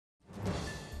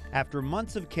After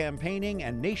months of campaigning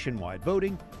and nationwide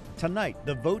voting, tonight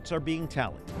the votes are being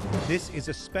tallied. This is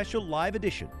a special live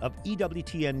edition of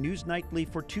EWTN News Nightly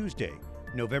for Tuesday,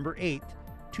 November 8th,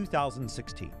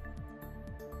 2016.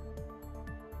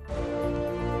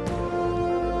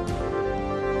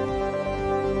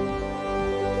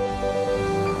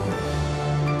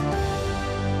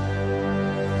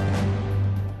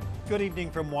 Good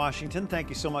evening from Washington. Thank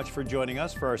you so much for joining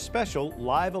us for our special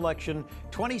live election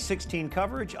 2016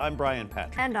 coverage. I'm Brian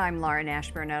Patrick. And I'm Lauren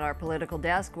Ashburn at our political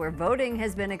desk, where voting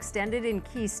has been extended in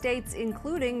key states,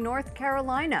 including North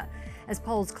Carolina. As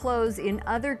polls close in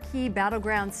other key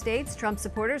battleground states, Trump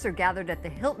supporters are gathered at the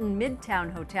Hilton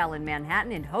Midtown Hotel in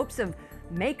Manhattan in hopes of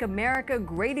Make America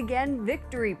Great Again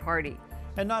victory party.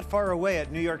 And not far away at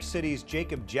New York City's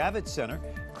Jacob Javits Center,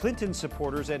 Clinton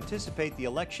supporters anticipate the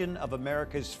election of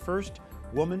America's first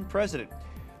woman president.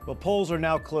 Well, polls are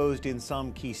now closed in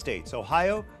some key states: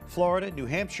 Ohio, Florida, New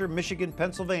Hampshire, Michigan,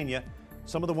 Pennsylvania.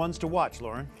 Some of the ones to watch,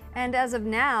 Lauren. And as of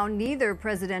now, neither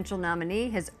presidential nominee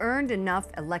has earned enough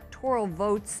electoral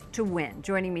votes to win.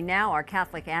 Joining me now, our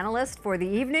Catholic analyst for the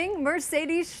evening,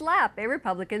 Mercedes Schlapp, a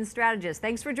Republican strategist.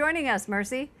 Thanks for joining us,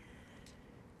 Mercy.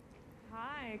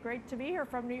 Hi, great to be here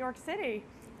from New York City.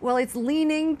 Well, it's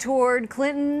leaning toward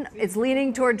Clinton, it's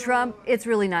leaning toward Trump. It's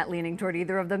really not leaning toward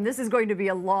either of them. This is going to be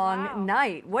a long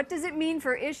night. What does it mean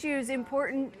for issues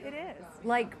important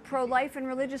like pro-life and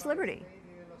religious liberty?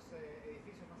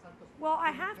 Well,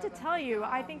 I have to tell you,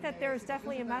 I think that there's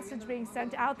definitely a message being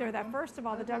sent out there that, first of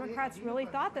all, the Democrats really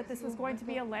thought that this was going to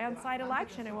be a landslide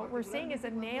election. And what we're seeing is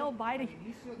a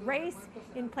nail-biting race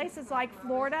in places like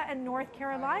Florida and North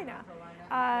Carolina.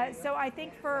 So I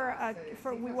think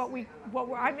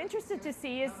what I'm interested to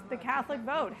see is the Catholic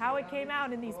vote, how it came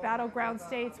out in these battleground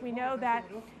states. We know that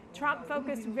Trump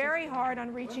focused very hard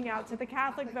on reaching out to the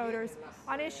Catholic voters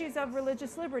on issues of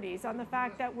religious liberties, on the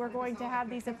fact that we're going to have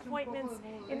these appointments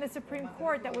in the Supreme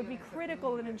Court that would be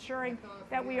critical in ensuring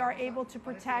that we are able to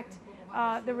protect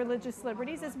the religious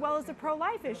liberties, as well as the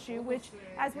pro-life issue, which,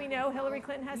 as we know, Hillary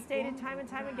Clinton has stated time and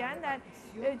time again that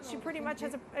she pretty much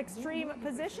has an extreme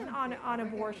position on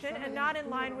abortion and not in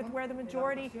line with where the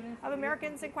majority of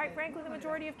Americans and, quite frankly, the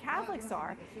majority of Catholics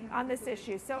are on this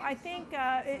issue. So I think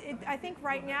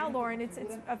right now, Lauren,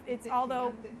 it's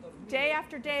although day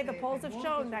after day the polls have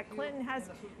shown that Clinton has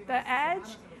the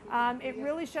edge, it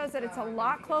really shows that it's a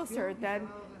lot closer than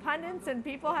pundits and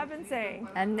people have been saying.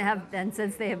 And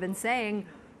since they have been saying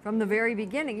from the very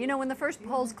beginning. You know, when the first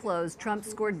polls closed, Trump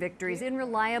scored victories in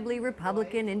reliably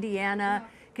Republican Indiana,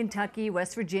 Kentucky,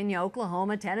 West Virginia,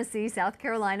 Oklahoma, Tennessee, South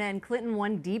Carolina, and Clinton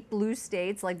won deep blue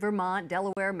states like Vermont,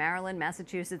 Delaware, Maryland,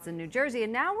 Massachusetts, and New Jersey.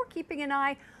 And now we're keeping an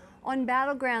eye on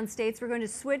battleground states. We're going to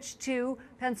switch to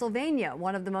Pennsylvania.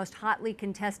 One of the most hotly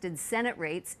contested Senate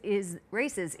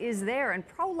races is there. And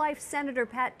pro-life Senator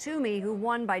Pat Toomey, who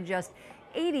won by just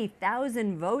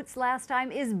 80,000 votes last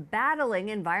time, is battling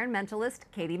environmentalist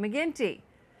Katie McGinty.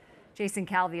 Jason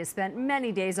Calvi has spent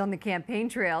many days on the campaign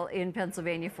trail in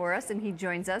Pennsylvania for us, and he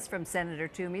joins us from Senator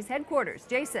Toomey's headquarters.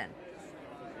 Jason.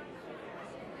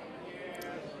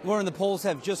 Lauren, the polls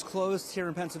have just closed here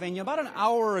in Pennsylvania about an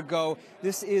hour ago.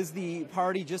 This is the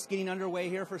party just getting underway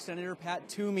here for Senator Pat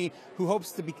Toomey, who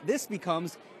hopes this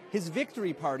becomes his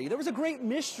victory party. There was a great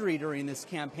mystery during this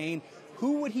campaign.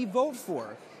 Who would he vote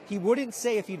for? He wouldn't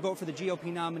say if he'd vote for the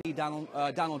GOP nominee,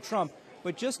 Donald Trump,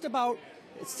 but just about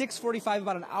 6:45,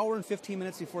 about an hour and 15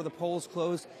 minutes before the polls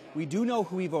closed, we do know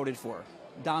who he voted for: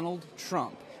 Donald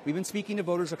Trump. We've been speaking to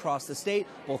voters across the state,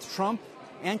 both Trump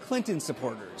and Clinton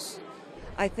supporters.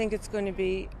 I think it's going to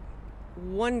be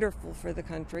wonderful for the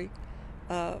country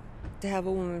to have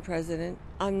a woman president.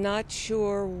 I'm not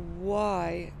sure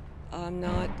why I'm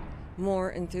not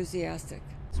more enthusiastic.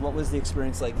 So what was the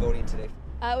experience like voting today?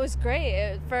 It was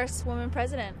great. First woman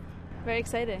president. Very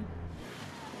exciting.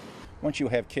 Once you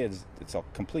have kids, it's a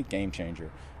complete game changer.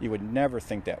 You would never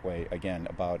think that way again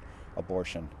about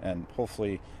abortion, and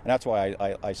hopefully, and that's why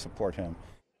I support him.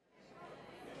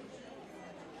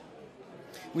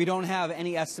 We don't have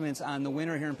any estimates on the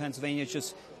winner here in Pennsylvania. It's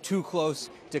just too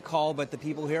close to call, but the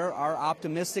people here are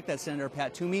optimistic that Senator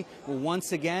Pat Toomey will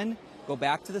once again go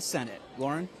back to the Senate.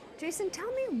 Lauren? Jason,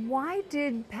 tell me, why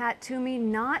did Pat Toomey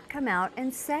not come out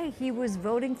and say he was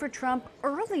voting for Trump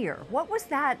earlier? What was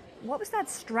that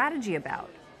strategy about?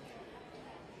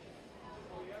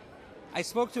 I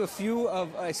spoke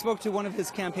to one of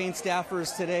his campaign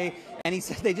staffers today, And he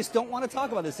said they just don't want to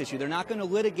talk about this issue. They're not going to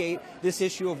litigate this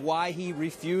issue of why he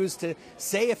refused to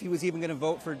say if he was even going to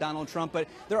vote for Donald Trump. But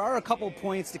there are a couple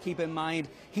points to keep in mind.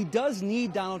 He does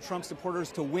need Donald Trump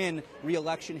supporters to win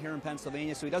re-election here in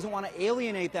Pennsylvania, so he doesn't want to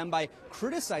alienate them by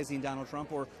criticizing Donald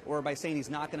Trump or by saying he's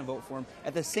not going to vote for him.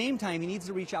 At the same time, he needs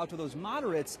to reach out to those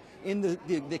moderates in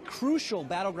the crucial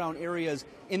battleground areas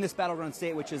in this battleground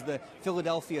state, which is the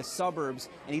Philadelphia suburbs,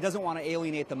 and he doesn't want to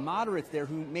alienate the moderates there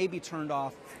who may be turned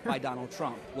off by Donald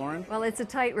Trump. Lauren? Well, it's a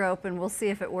tightrope, and we'll see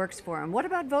if it works for him. What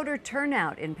about voter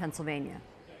turnout in Pennsylvania?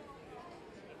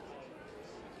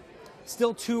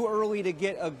 Still too early to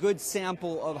get a good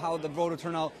sample of how the voter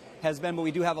turnout has been, but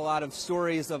we do have a lot of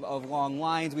stories of long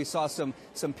lines. We saw some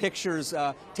pictures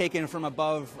taken from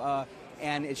above,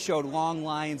 and it showed long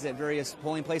lines at various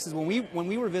polling places. When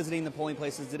we were visiting the polling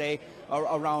places today,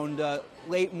 around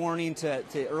late morning to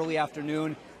early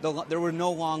afternoon, there were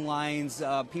no long lines.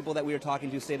 People that we were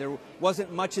talking to say there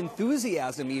wasn't much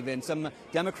enthusiasm even. Some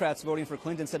Democrats voting for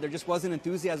Clinton said there just wasn't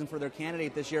enthusiasm for their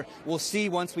candidate this year. We'll see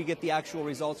once we get the actual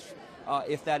results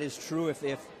if that is true,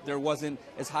 if there wasn't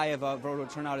as high of a voter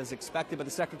turnout as expected. But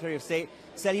the Secretary of State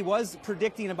said he was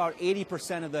predicting about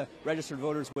 80% of the registered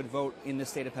voters would vote in the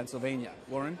state of Pennsylvania.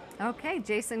 Lauren? Okay,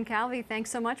 Jason Calvi, thanks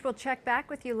so much. We'll check back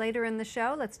with you later in the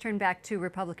show. Let's turn back to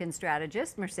Republican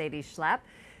strategist Mercedes Schlapp,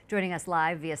 joining us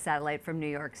live via satellite from New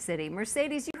York City.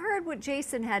 Mercedes, you heard what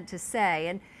Jason had to say,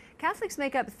 and Catholics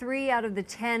make up 3 out of the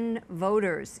 10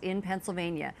 voters in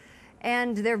Pennsylvania,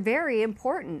 and they're very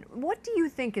important. What do you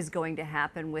think is going to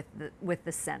happen with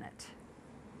the Senate?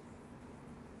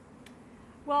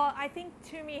 Well, I think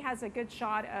Toomey has a good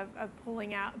shot of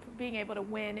pulling out, being able to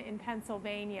win in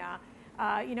Pennsylvania.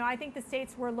 I think the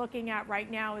states we're looking at right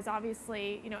now is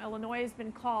obviously, Illinois has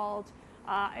been called.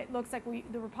 It looks like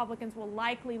the Republicans will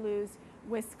likely lose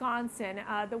Wisconsin.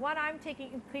 The one I'm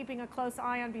keeping a close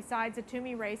eye on besides the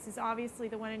Toomey race is obviously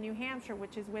the one in New Hampshire,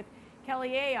 which is with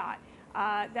Kelly Ayotte.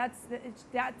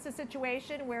 That's a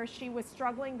situation where she was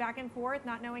struggling back and forth,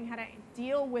 not knowing how to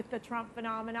deal with the Trump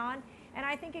phenomenon, and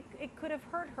I think it could have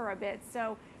hurt her a bit.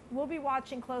 So we'll be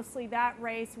watching closely that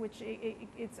race, which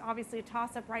it's obviously a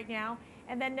toss-up right now.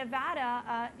 And then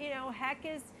Nevada, Heck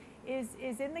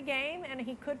is in the game, and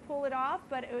he could pull it off,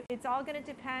 but it's all going to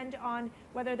depend on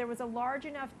whether there was a large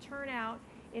enough turnout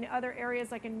in other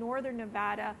areas like in northern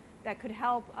Nevada that could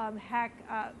help Heck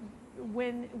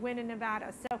win in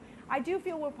Nevada. So I do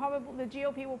feel the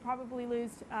GOP will probably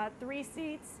lose 3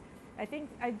 seats.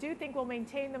 I do think we'll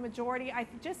maintain the majority.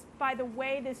 Just by the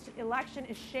way this election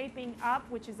is shaping up,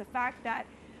 which is the fact that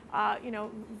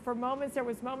for moments there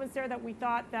was moments there that we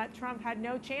thought that Trump had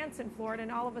no chance in Florida,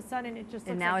 and all of a sudden it just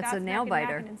looks now like it's that's a nail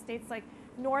biter in states like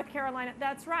North Carolina.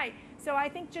 That's right. So I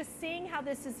think just seeing how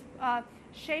this is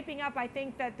shaping up, I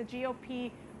think that the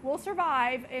GOP will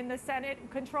survive in the Senate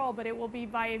control, but it will be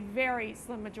by a very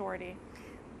slim majority.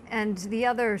 And the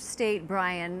other state,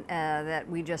 Brian, that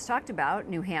we just talked about,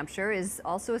 New Hampshire, is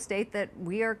also a state that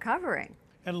we are covering.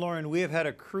 And Lauren, we have had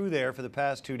a crew there for the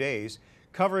past 2 days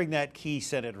covering that key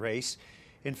Senate race.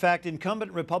 In fact,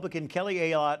 incumbent Republican Kelly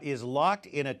Ayotte is locked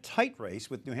in a tight race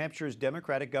with New Hampshire's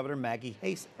Democratic Governor Maggie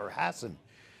Hassan.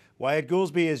 Wyatt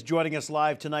Goolsby is joining us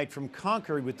live tonight from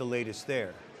Concord with the latest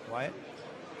there. Wyatt?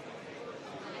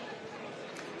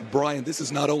 Brian, this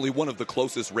is not only one of the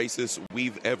closest races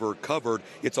we've ever covered,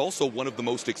 it's also one of the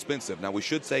most expensive. Now, we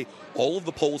should say all of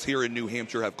the polls here in New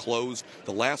Hampshire have closed.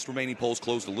 The last remaining polls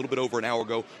closed a little bit over an hour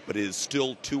ago, but it is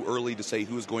still too early to say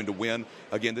who is going to win.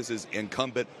 Again, this is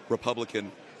incumbent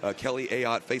Republican Kelly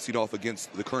Ayotte facing off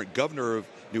against the current governor of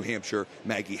New Hampshire,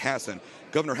 Maggie Hassan.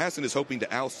 Governor Hassan is hoping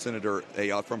to oust Senator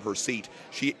Ayotte from her seat.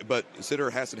 But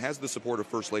Senator Hassan has the support of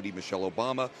First Lady Michelle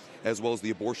Obama, as well as the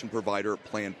abortion provider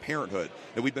Planned Parenthood.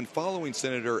 And we've been following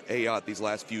Senator Ayotte these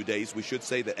last few days. We should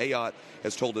say that Ayotte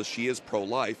has told us she is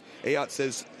pro-life. Ayotte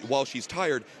says while she's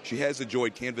tired, she has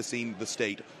enjoyed canvassing the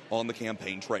state on the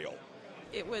campaign trail.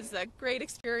 It was a great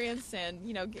experience, and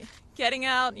getting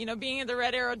out, being at the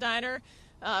Red Arrow Diner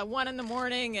 1 in the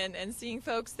morning and seeing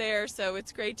folks there. So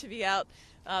it's great to be out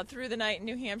through the night in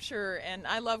New Hampshire, and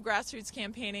I love grassroots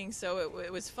campaigning, so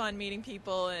it was fun meeting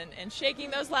people and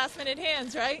shaking those last-minute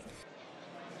hands, right?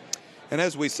 And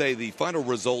as we say, the final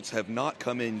results have not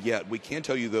come in yet. We can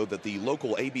tell you, though, that the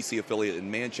local ABC affiliate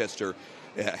in Manchester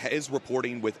is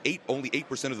reporting with only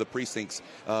 8% of the precincts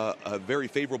a very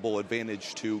favorable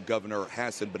advantage to Governor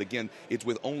Hassan. But again, it's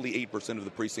with only 8% of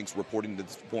the precincts reporting to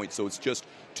this point. So it's just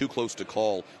too close to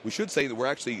call. We should say that we're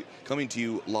actually coming to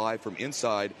you live from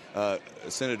inside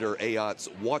Senator Ayotte's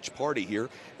watch party here,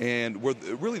 and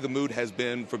really the mood has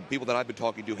been, from people that I've been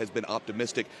talking to, has been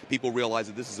optimistic. People realize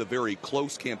that this is a very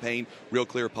close campaign. Real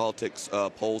Clear Politics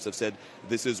polls have said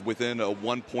this is within a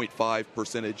 1.5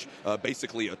 percentage,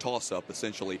 basically a toss-up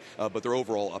essentially, but they're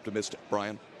overall optimistic.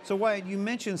 Brian? So Wyatt, you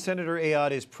mentioned Senator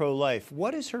Ayotte is pro-life.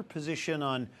 What is her position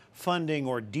on funding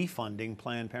or defunding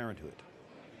Planned Parenthood?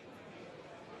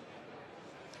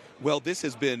 Well, this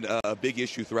has been a big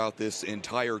issue throughout this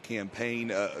entire campaign.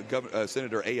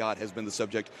 Senator Ayotte has been the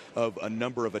subject of a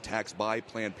number of attacks by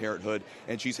Planned Parenthood,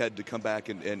 and she's had to come back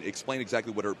and explain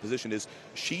exactly what her position is.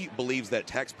 She believes that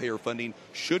taxpayer funding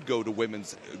should go to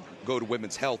women's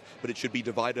health, but it should be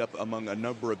divided up among a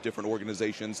number of different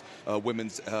organizations,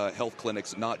 women's health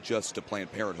clinics, not just to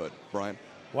Planned Parenthood. Brian?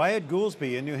 Wyatt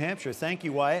Goolsby in New Hampshire. Thank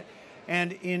you, Wyatt.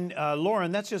 And in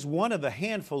Lauren, that's just one of the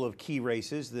handful of key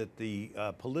races that the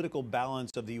political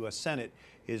balance of the U.S. Senate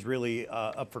is really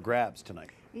up for grabs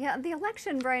tonight. Yeah, the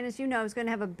election, Brian, as you know, is going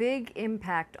to have a big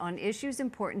impact on issues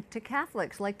important to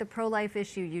Catholics, like the pro-life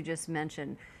issue you just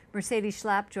mentioned. Mercedes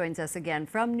Schlapp joins us again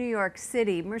from New York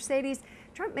City. Mercedes,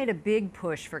 Trump made a big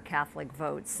push for Catholic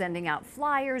votes, sending out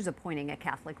flyers, appointing a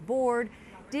Catholic board.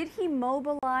 Did he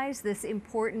mobilize this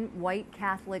important white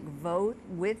Catholic vote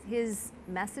with his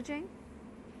messaging?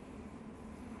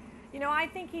 You know, I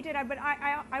think he did, but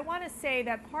I want to say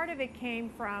that part of it came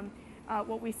from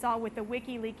what we saw with the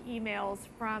WikiLeaks emails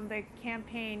from the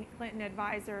campaign Clinton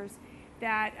advisors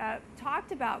that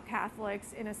talked about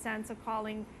Catholics in a sense of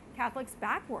calling Catholics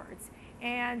backwards.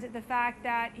 And the fact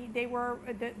that they were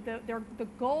the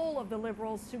goal of the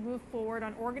liberals to move forward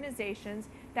on organizations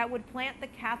that would plant the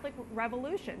Catholic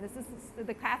revolution. This is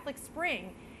the Catholic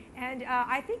Spring. And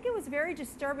I think it was very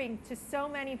disturbing to so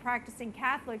many practicing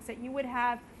Catholics that you would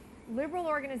have liberal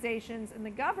organizations in the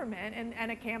government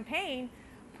and a campaign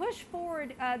push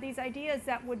forward these ideas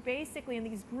that would basically, and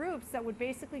these groups that would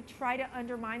basically try to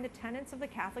undermine the tenets of the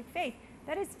Catholic faith.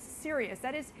 That is serious.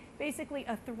 That is basically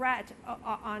a threat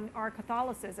on our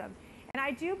Catholicism. And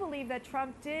I do believe that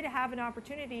Trump did have an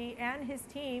opportunity, and his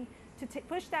team, to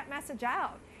push that message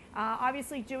out.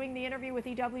 Obviously, doing the interview with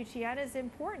EWTN is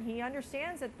important. He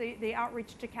understands that the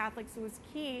outreach to Catholics was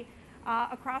key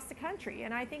across the country.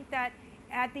 And I think that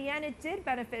at the end, it did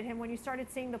benefit him when you started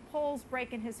seeing the polls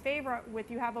break in his favor,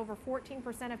 with you have over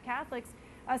 14% of Catholics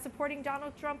supporting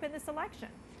Donald Trump in this election.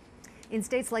 In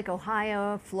states like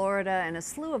Ohio, Florida, and a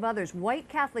slew of others, white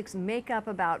Catholics make up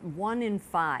about 1 in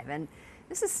 5. And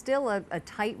this is still a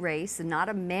tight race, and not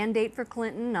a mandate for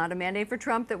Clinton, not a mandate for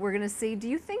Trump that we're going to see. Do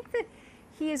you think that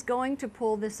he is going to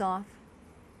pull this off?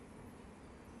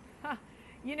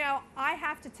 You know, I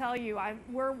have to tell you,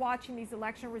 we're watching these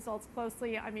election results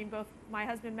closely. I mean, both my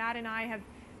husband Matt and I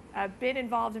have been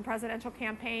involved in presidential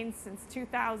campaigns since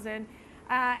 2000.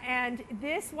 And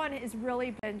this one has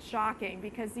really been shocking,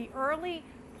 because the early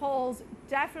polls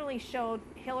definitely showed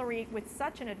Hillary with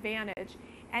such an advantage,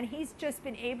 and he's just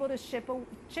been able to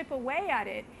chip away at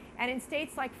it. And in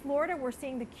states like Florida, we're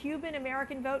seeing the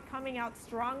Cuban-American vote coming out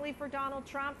strongly for Donald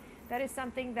Trump. That is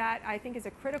something that I think is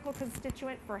a critical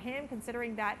constituent for him,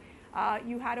 considering that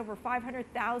you had over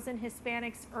 500,000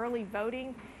 Hispanics early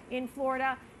voting in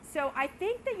Florida. So I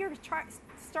think that you're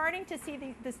starting to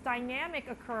see this dynamic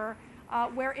occur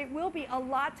where it will be a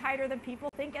lot tighter than people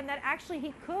think, and that actually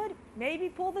he could maybe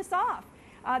pull this off.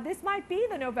 This might be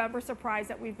the November surprise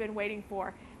that we've been waiting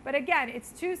for. But again,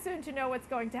 it's too soon to know what's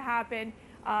going to happen.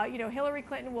 You know, Hillary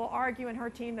Clinton will argue, and her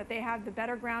team, that they have the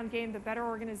better ground game, the better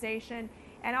organization,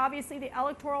 and obviously the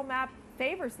electoral map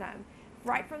favors them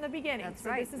right from the beginning. That's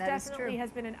so right. This is that definitely has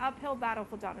been an uphill battle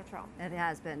for Donald Trump. It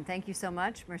has been. Thank you so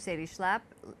much, Mercedes Schlapp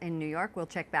in New York. We'll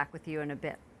check back with you in a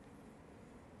bit.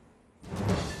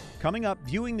 Coming up,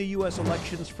 viewing the U.S.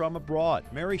 elections from abroad,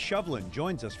 Mary Shovlin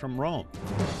joins us from Rome.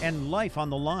 And Life on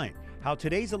the Line, how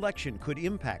today's election could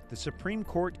impact the Supreme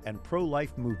Court and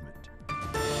pro-life movement.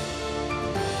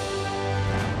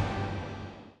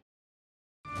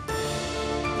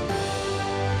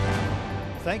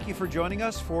 Thank you for joining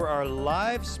us for our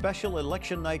live special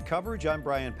election night coverage. I'm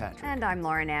Brian Patrick. And I'm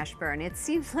Lauren Ashburn. It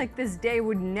seems like this day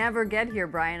would never get here,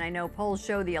 Brian. I know polls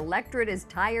show the electorate is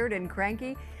tired and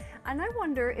cranky, and I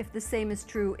wonder if the same is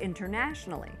true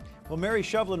internationally. Well, Mary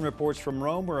Shovlin reports from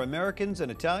Rome, where Americans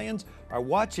and Italians are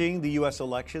watching the U.S.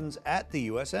 elections at the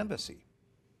U.S. Embassy.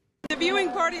 The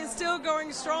viewing party is still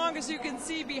going strong, as you can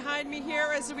see behind me here,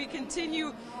 as we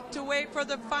continue to wait for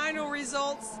the final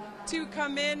results to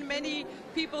come in. Many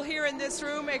people here in this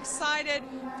room excited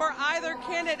for either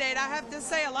candidate. I have to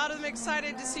say, a lot of them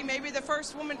excited to see maybe the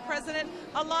first woman president.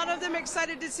 A lot of them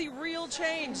excited to see real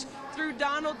change through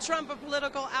Donald Trump, a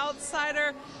political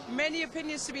outsider. Many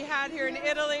opinions to be had here in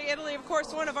Italy. Italy, of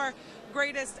course, one of our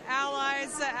greatest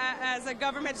allies as a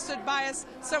government, stood by us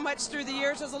so much through the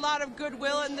years. There's a lot of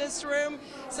goodwill in this room.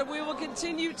 So we will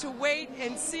continue to wait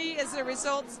and see as the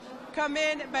results come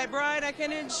in. But Brian, I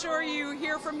can assure you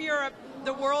here from Europe,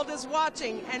 the world is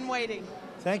watching and waiting.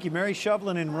 Thank you, Mary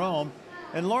Shovlin in Rome.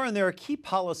 And Lauren, there are key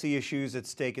policy issues at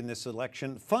stake in this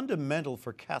election, fundamental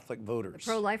for Catholic voters.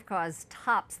 The pro-life cause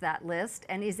tops that list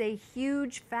and is a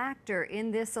huge factor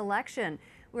in this election.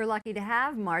 We're lucky to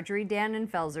have Marjorie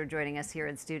Dannenfelser joining us here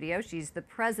in studio. She's the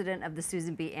president of the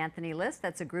Susan B. Anthony List.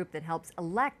 That's a group that helps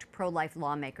elect pro-life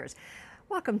lawmakers.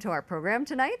 Welcome to our program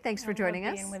tonight. Thanks for joining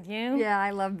us. I love being with you. Yeah,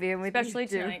 I love being with you. Especially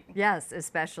tonight. Yes,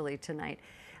 especially tonight.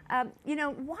 You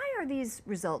know, why are these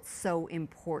results so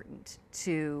important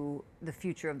to the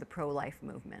future of the pro-life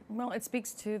movement? Well, it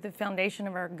speaks to the foundation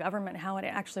of our government, how it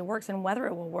actually works and whether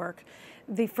it will work.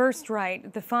 The first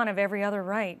right, the font of every other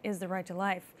right, is the right to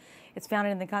life. It's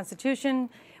founded in the Constitution.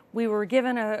 We were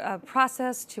given a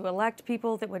process to elect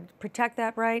people that would protect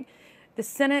that right. The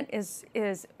Senate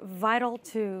is vital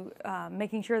to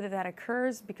making sure that that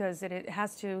occurs, because it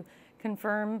has to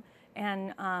confirm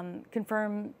and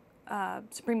confirm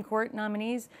Supreme Court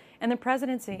nominees. And the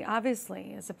presidency,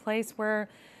 obviously, is a place where,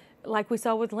 like we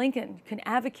saw with Lincoln, can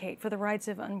advocate for the rights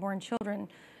of unborn children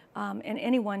and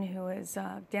anyone who is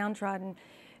downtrodden.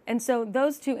 And so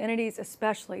those two entities,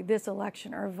 especially this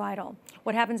election, are vital.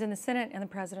 What happens in the Senate and the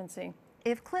presidency.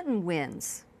 If Clinton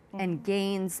wins and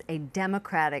gains a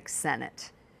Democratic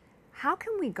Senate, how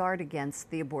can we guard against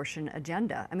the abortion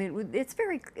agenda? I mean, it's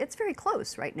very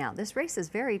close right now. This race is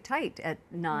very tight at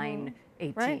 9-18.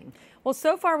 Right. Well,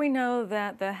 so far we know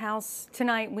that the House,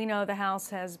 tonight we know the House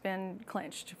has been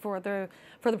clinched for the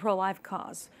pro-life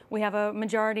cause. We have a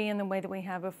majority in the way that we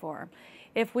have before.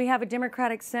 If we have a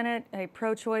Democratic Senate, a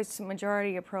pro-choice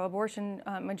majority, a pro-abortion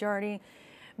majority,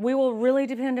 we will really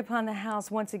depend upon the House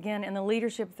once again and the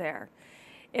leadership there.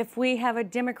 If we have a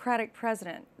Democratic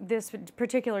president, this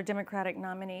particular Democratic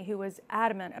nominee who is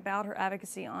adamant about her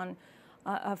advocacy on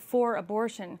for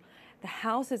abortion, the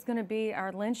House is going to be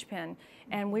our linchpin,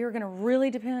 and we are going to really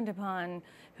depend upon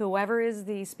whoever is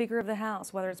the Speaker of the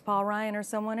House, whether it's Paul Ryan or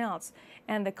someone else,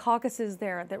 and the caucuses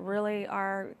there that really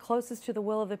are closest to the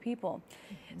will of the people.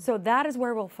 So that is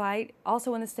where we'll fight,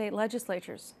 also in the state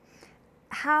legislatures.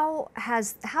 How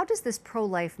does this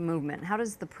pro-life movement, how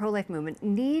does the pro-life movement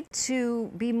need to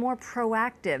be more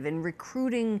proactive in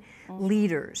recruiting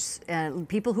leaders,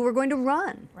 people who are going to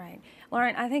run? Right.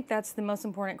 Lauren, I think that's the most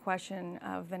important question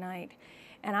of the night.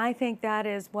 And I think that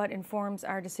is what informs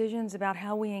our decisions about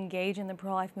how we engage in the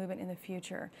pro-life movement in the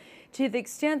future. To the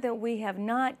extent that we have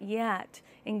not yet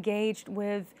engaged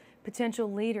with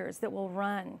potential leaders that will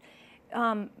run,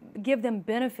 give them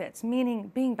benefits,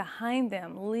 meaning being behind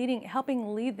them,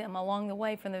 helping lead them along the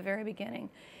way from the very beginning,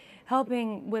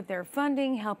 helping with their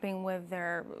funding, helping with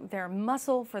their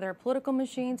muscle for their political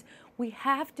machines. We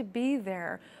have to be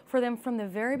there for them from the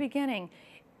very beginning,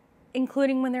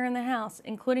 including when they're in the House,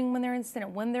 including when they're in the Senate,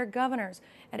 when they're governors,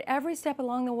 at every step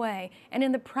along the way, and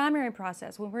in the primary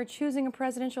process, when we're choosing a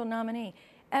presidential nominee.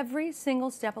 Every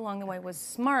single step along the way was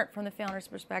smart from the founder's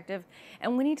perspective,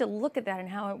 and we need to look at that and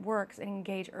how it works and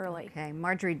engage early. Okay,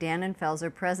 Marjorie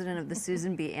Dannenfelser, president of the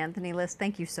Susan B. Anthony List,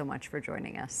 thank you so much for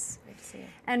joining us. Great to see you.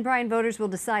 And Brian, voters will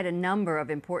decide a number of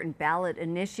important ballot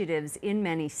initiatives in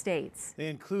many states. They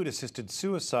include assisted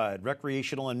suicide,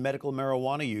 recreational and medical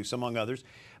marijuana use, among others.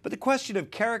 But the question of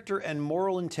character and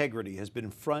moral integrity has been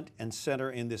front and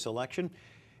center in this election.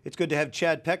 It's good to have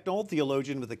Chad Pecknold,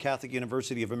 theologian with the Catholic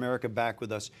University of America, back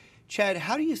with us. Chad,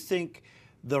 how do you think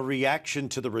the reaction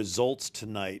to the results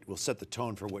tonight will set the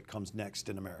tone for what comes next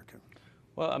in America?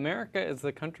 Well, America is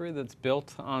the country that's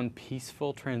built on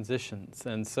peaceful transitions,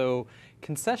 and so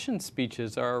concession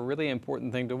speeches are a really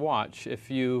important thing to watch.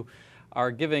 If you are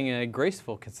giving a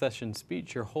graceful concession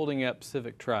speech, you're holding up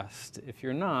civic trust. If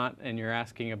you're not, and you're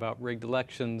asking about rigged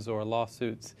elections or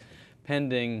lawsuits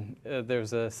pending,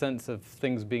 there's a sense of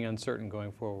things being uncertain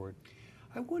going forward.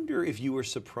 I wonder if you were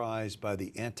surprised by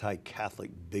the anti-Catholic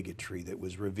bigotry that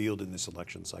was revealed in this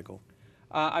election cycle.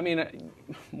 I mean,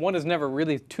 one is never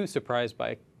really too surprised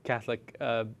by Catholic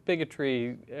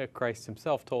bigotry. Christ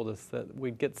himself told us that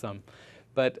we'd get some.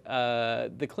 But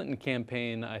the Clinton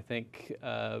campaign, I think,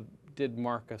 did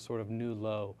mark a sort of new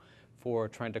low for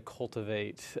trying to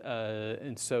cultivate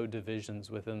and sow divisions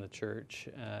within the church.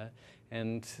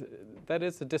 And that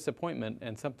is a disappointment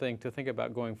and something to think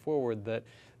about going forward, that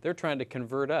they're trying to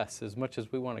convert us as much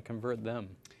as we want to convert them.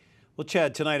 Well,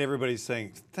 Chad, tonight everybody's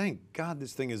saying, thank God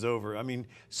this thing is over. I mean,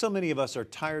 so many of us are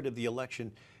tired of the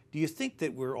election. Do you think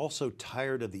that we're also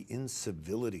tired of the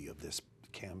incivility of this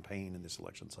campaign and this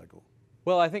election cycle?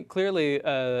 Well, I think clearly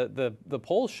the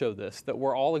polls show this, that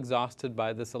we're all exhausted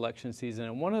by this election season.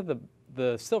 And one of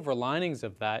the silver linings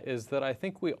of that is that I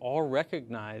think we all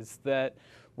recognize that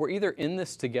we're either in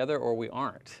this together or we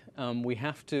aren't. We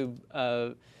have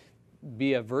to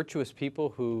be a virtuous people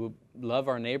who love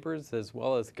our neighbors as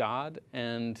well as God,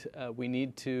 and we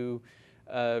need to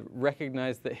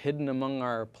recognize that hidden among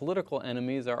our political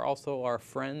enemies are also our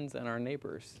friends and our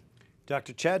neighbors.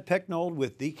 Dr. Chad Pecknold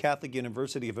with the Catholic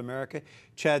University of America.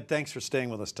 Chad, thanks for staying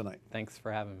with us tonight. Thanks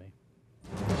for having me.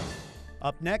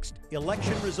 Up next,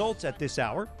 election results at this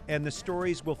hour, and the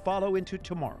stories will follow into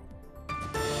tomorrow.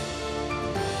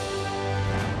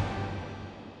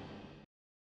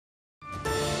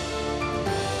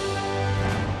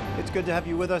 It's good to have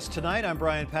you with us tonight. I'm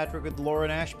Brian Patrick with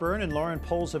Lauren Ashburn, and Lauren,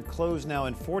 polls have closed now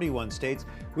in 41 states.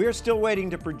 We are still waiting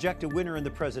to project a winner in the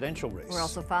presidential race. We're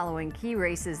also following key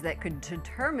races that could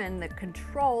determine the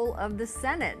control of the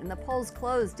Senate. And the polls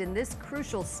closed in this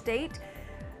crucial state.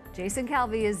 Jason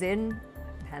Calvi is in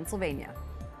Pennsylvania.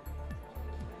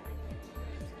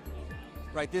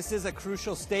 Right, this is a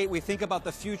crucial state. We think about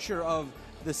the future of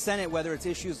the Senate, whether it's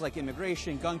issues like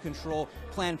immigration, gun control,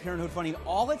 Planned Parenthood funding,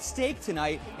 all at stake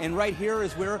tonight. And right here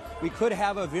is where we could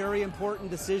have a very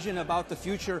important decision about the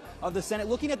future of the Senate.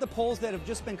 Looking at the polls that have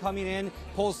just been coming in,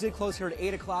 polls did close here at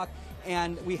 8 o'clock.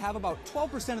 And we have about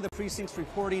 12% of the precincts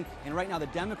reporting, and right now the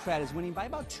Democrat is winning by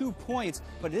about 2 points.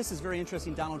 But this is very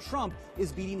interesting. Donald Trump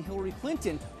is beating Hillary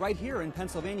Clinton right here in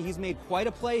Pennsylvania. He's made quite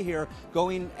a play here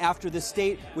going after the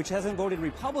state, which hasn't voted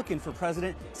Republican for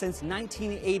president since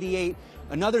 1988.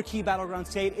 Another key battleground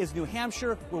state is New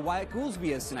Hampshire, where Wyatt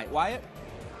Goolsbee is tonight. Wyatt?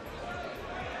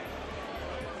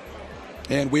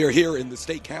 And we are here in the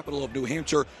state capital of New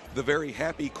Hampshire. The very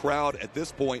happy crowd at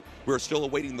this point. We're still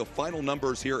awaiting the final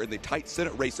numbers here in the tight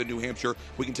Senate race in New Hampshire.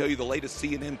 We can tell you the latest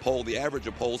CNN poll, the average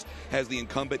of polls, has the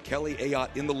incumbent Kelly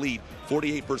Ayotte in the lead,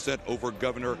 48% over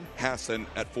Governor Hassan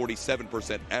at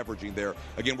 47%, averaging there.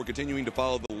 Again, we're continuing to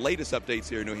follow the latest updates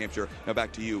here in New Hampshire. Now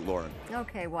back to you, Lauren.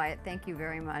 Okay, Wyatt, thank you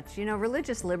very much. You know,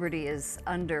 religious liberty is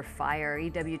under fire.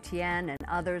 EWTN and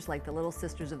others like the Little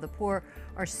Sisters of the Poor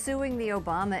are suing the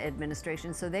Obama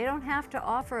administration so they don't have to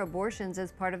offer abortions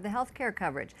as part of the health care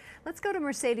coverage. Let's go to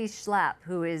Mercedes Schlapp,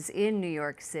 who is in New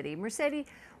York City. Mercedes,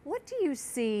 what do you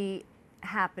see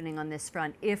happening on this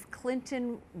front if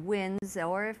Clinton wins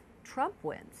or if Trump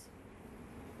wins?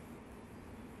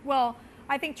 Well,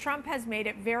 I think Trump has made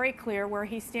it very clear where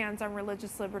he stands on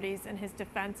religious liberties and his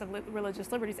defense of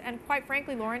religious liberties. And quite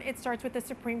frankly, Lauren, it starts with the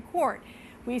Supreme Court.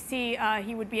 We see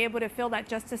he would be able to fill that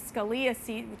Justice Scalia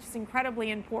seat, which is incredibly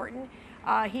important.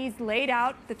 He's laid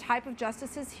out the type of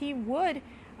justices he would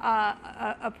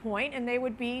appoint, and they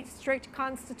would be strict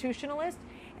constitutionalists.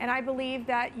 And I believe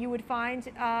that you would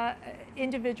find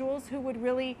individuals who would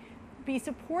really be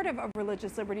supportive of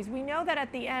religious liberties. We know that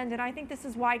at the end, and I think this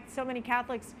is why so many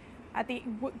Catholics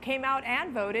came out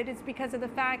and voted, it's because of the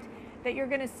fact that you're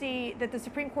going to see that the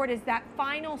Supreme Court is that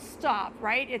final stop,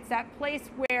 right? It's that place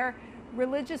where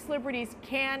religious liberties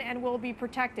can and will be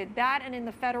protected. That and in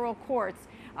the federal courts.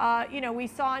 You know, we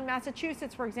saw in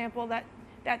Massachusetts, for example,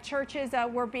 that churches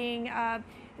were being,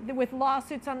 with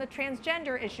lawsuits on the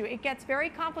transgender issue. It gets very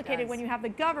complicated when you have the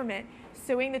government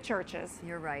suing the churches.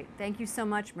 You're right. Thank you so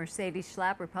much, Mercedes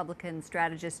Schlapp, Republican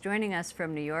strategist, joining us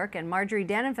from New York. And Marjorie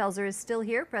Dannenfelser is still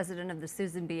here, president of the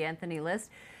Susan B. Anthony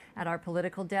List, at our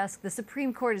political desk. The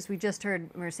Supreme Court, as we just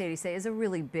heard Mercedes say, is a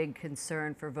really big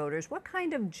concern for voters. What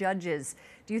kind of judges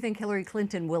do you think Hillary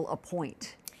Clinton will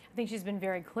appoint? I think she's been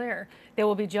very clear. There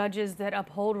will be judges that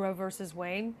uphold Roe versus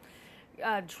Wade.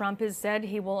 Trump has said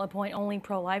he will appoint only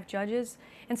pro-life judges.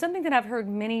 And something that I've heard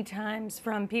many times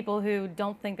from people who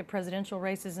don't think the presidential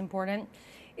race is important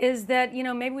is that, you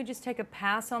know, maybe we just take a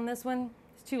pass on this one.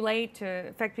 It's too late to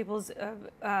affect people's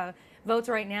votes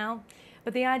right now.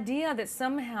 But the idea that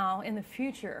somehow in the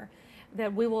future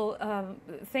that we will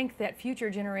think that future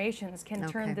generations can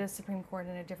turn this Supreme Court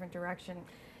in a different direction,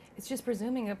 it's just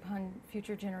presuming upon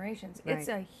future generations. Right. It's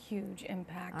a huge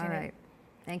impact. All right.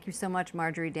 Thank you so much,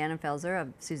 Marjorie Dannenfelser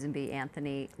of Susan B.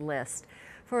 Anthony List.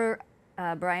 For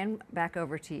Brian, back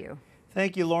over to you.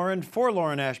 Thank you, Lauren. For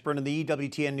Lauren Ashburn and the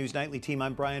EWTN News Nightly Team,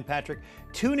 I'm Brian Patrick.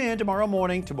 Tune in tomorrow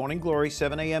morning to Morning Glory,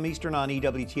 7 a.m. Eastern on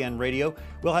EWTN Radio.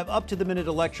 We'll have up-to-the-minute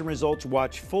election results.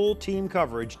 Watch full team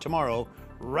coverage tomorrow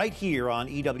right here on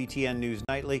EWTN News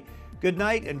Nightly. Good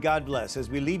night and God bless as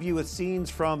we leave you with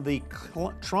scenes from the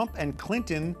Trump and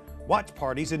Clinton watch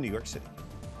parties in New York City.